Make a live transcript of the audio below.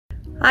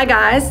Hi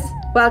guys,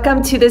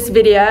 welcome to this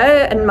video,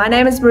 and my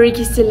name is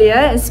Marietjie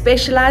Cilliers, a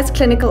specialized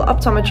clinical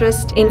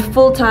optometrist in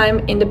full-time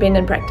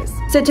independent practice.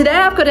 So today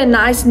I've got a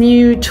nice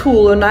new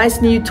tool or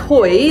nice new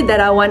toy that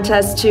I want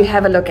us to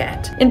have a look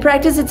at. In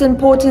practice, it's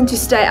important to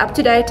stay up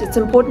to date. It's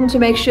important to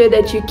make sure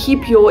that you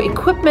keep your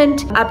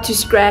equipment up to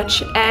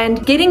scratch,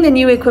 and getting the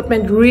new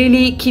equipment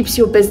really keeps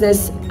your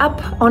business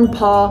up on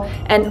par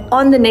and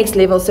on the next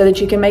level so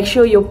that you can make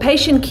sure your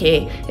patient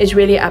care is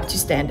really up to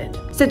standard.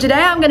 So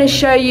today I'm going to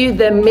show you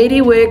the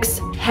MediWorks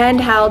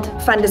handheld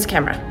fundus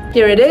camera.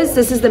 Here it is.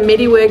 This is the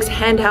MediWorks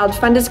handheld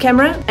fundus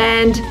camera,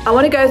 and I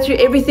want to go through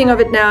everything of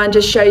it now and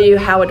just show you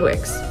how it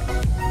works.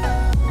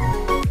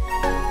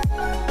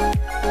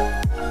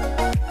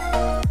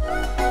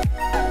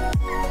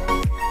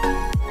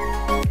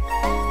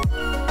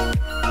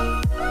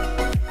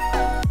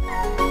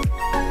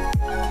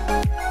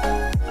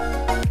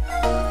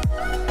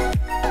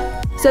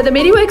 So the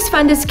MediWorks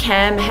fundus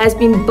cam has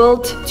been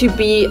built to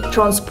be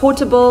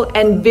transportable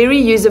and very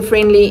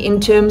user-friendly in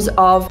terms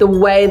of the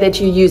way that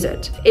you use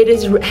it. It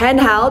is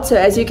handheld, so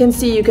as you can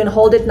see, you can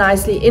hold it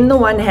nicely in the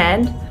one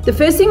hand. The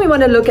first thing we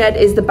want to look at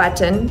is the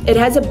button. It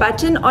has a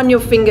button on your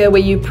finger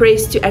where you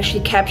press to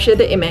actually capture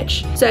the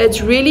image. So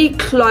it's really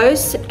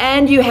close,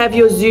 and you have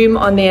your zoom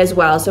on there as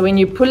well. So when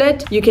you pull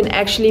it, you can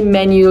actually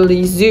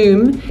manually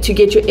zoom to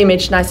get your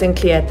image nice and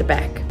clear at the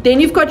back. Then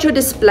you've got your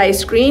display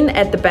screen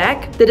at the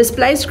back. The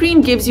display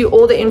screen gives you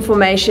all the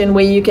information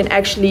where you can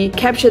actually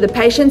capture the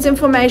patient's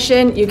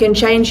information. You can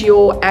change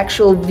your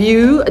actual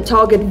view, a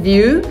target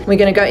view. We're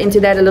going to go into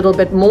that a little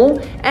bit more.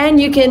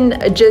 And you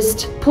can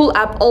just pull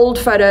up old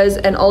photos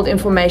and old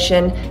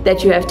information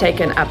that you have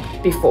taken up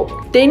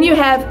before. Then you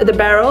have the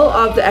barrel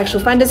of the actual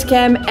fundus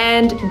cam,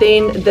 and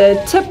then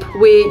the tip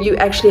where you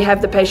actually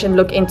have the patient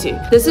look into.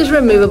 This is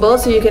removable,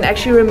 so you can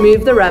actually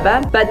remove the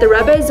rubber, but the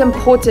rubber is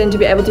important to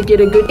be able to get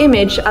a good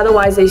image,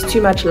 otherwise there's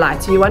too much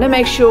light. So you want to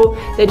make sure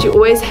that you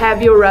always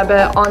have your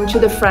rubber onto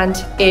the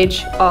front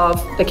edge of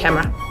the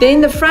camera.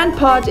 Then the front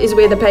part is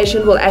where the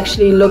patient will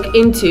actually look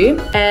into,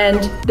 and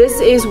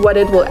this is what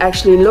it will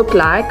actually look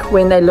like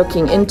when they're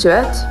looking into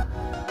it.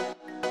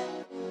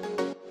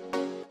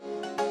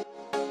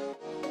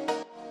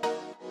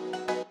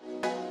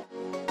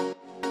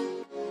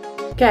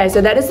 Okay,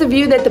 so that is the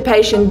view that the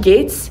patient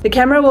gets. The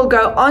camera will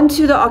go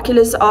onto the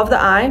oculus of the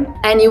eye,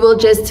 and you will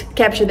just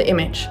capture the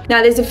image.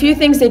 Now, there's a few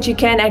things that you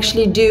can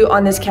actually do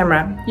on this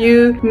camera.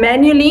 You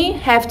manually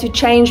have to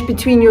change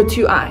between your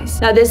two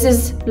eyes. Now, this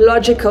is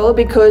logical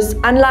because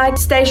unlike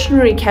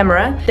stationary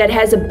camera that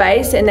has a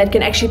base and that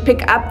can actually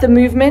pick up the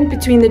movement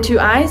between the two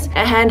eyes,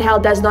 a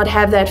handheld does not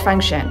have that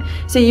function.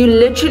 So you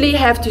literally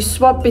have to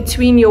swap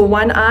between your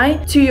one eye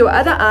to your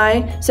other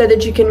eye so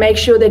that you can make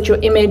sure that your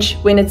image,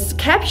 when it's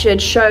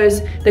captured,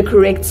 shows the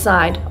correct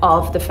side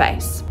of the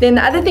face. Then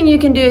the other thing you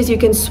can do is you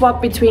can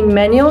swap between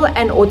manual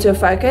and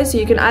autofocus. So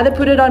you can either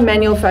put it on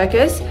manual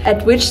focus,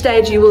 at which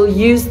stage you will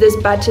use this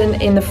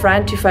button in the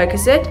front to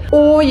focus it,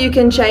 or you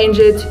can change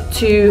it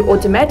to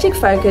automatic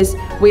focus,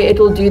 where it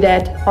will do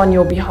that on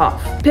your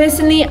behalf.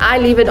 Personally, I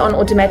leave it on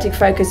automatic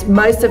focus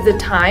most of the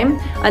time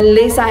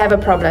unless I have a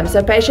problem.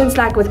 So patients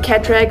like with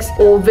cataracts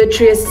or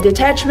vitreous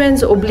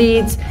detachments or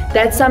bleeds,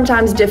 that's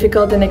sometimes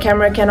difficult and the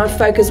camera cannot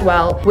focus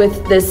well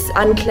with this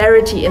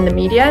unclarity in the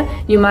media.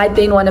 You might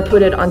then want to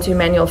put it onto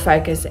manual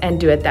focus and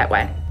do it that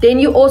way. Then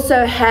you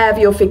also have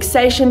your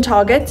fixation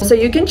target. So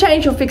you can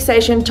change your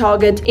fixation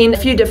target in a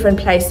few different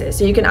places.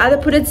 So you can either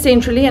put it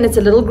centrally, and it's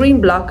a little green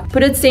block,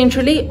 put it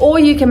centrally, or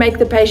you can make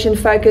the patient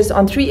focus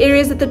on 3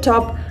 areas at the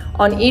top,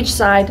 on each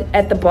side,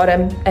 at the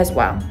bottom as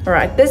well. All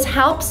right, this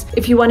helps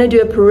if you want to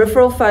do a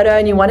peripheral photo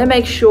and you want to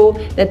make sure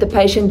that the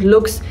patient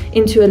looks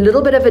into a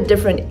little bit of a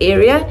different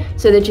area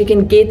so that you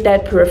can get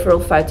that peripheral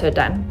photo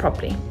done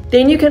properly.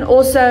 Then you can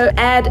also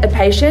add a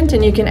patient,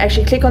 and you can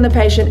actually click on the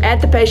patient,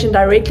 add the patient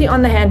directly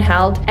on the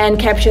handheld, and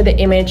capture the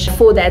image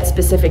for that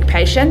specific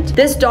patient.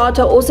 This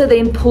data also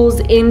then pulls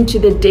into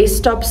the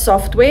desktop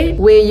software,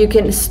 where you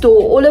can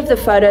store all of the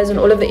photos and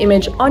all of the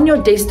image on your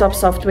desktop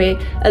software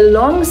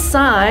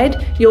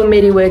alongside your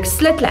MediWorks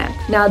slit lamp.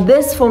 Now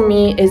this for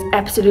me is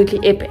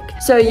absolutely epic.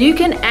 So you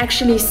can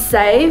actually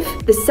save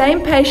the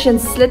same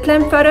patient's slit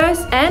lamp photos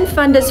and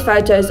fundus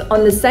photos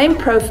on the same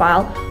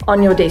profile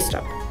on your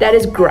desktop. That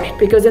is great,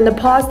 because in the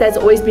past that's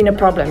always been a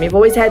problem. You've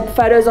always had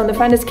photos on the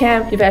fundus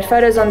cam, you've had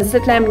photos on the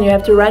slit lamp, and you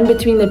have to run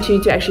between the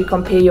two to actually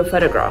compare your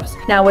photographs.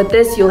 Now with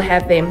this, you'll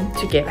have them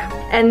together.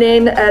 And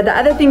then the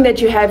other thing that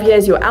you have here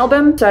is your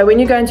album. So when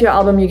you go into your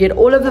album, you get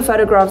all of the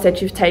photographs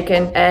that you've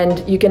taken,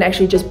 and you can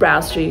actually just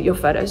browse through your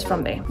photos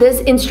from there.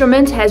 This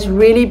instrument has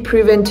really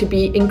proven to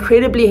be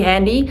incredibly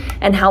handy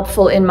and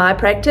helpful in my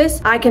practice.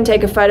 I can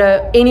take a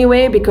photo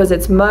anywhere because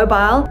it's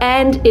mobile,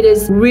 and it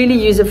is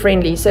really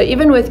user-friendly. So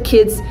even with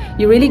kids,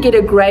 you really get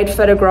a great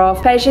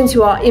photograph. Patients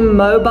who are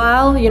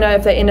immobile, you know,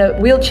 if they're in a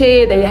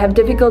wheelchair, they have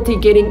difficulty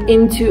getting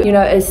into, you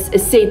know, a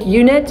set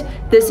unit.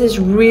 This has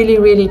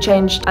really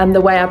changed the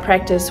way I practice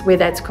practice where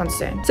that's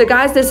concerned. So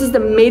guys, this is the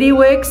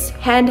MediWorks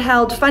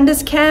handheld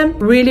fundus cam.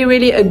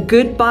 Really a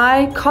good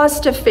buy,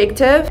 cost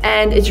effective,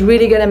 and it's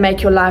really going to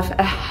make your life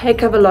a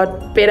heck of a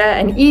lot better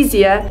and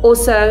easier.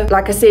 Also,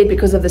 like I said,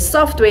 because of the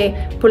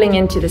software pulling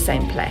into the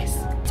same place.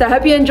 So I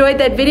hope you enjoyed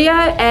that video,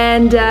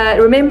 and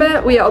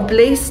remember, we are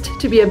blessed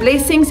to be a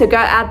blessing, so go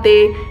out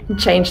there and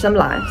change some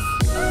lives.